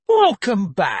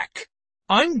Welcome back.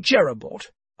 I'm JeremyBot,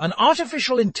 an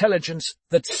artificial intelligence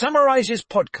that summarizes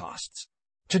podcasts.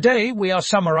 Today we are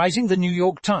summarizing the New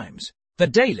York Times, the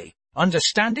daily,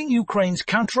 understanding Ukraine's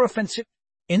counteroffensive.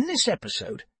 In this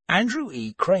episode, Andrew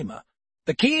E. Kramer,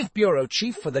 the Kyiv bureau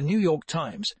chief for the New York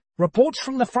Times, reports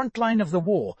from the front line of the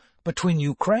war between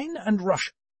Ukraine and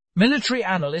Russia. Military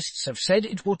analysts have said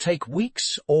it will take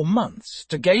weeks or months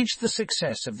to gauge the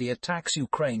success of the attacks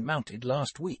Ukraine mounted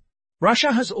last week.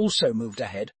 Russia has also moved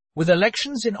ahead with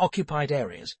elections in occupied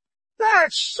areas.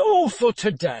 That's all for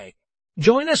today.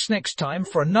 Join us next time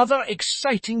for another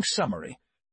exciting summary.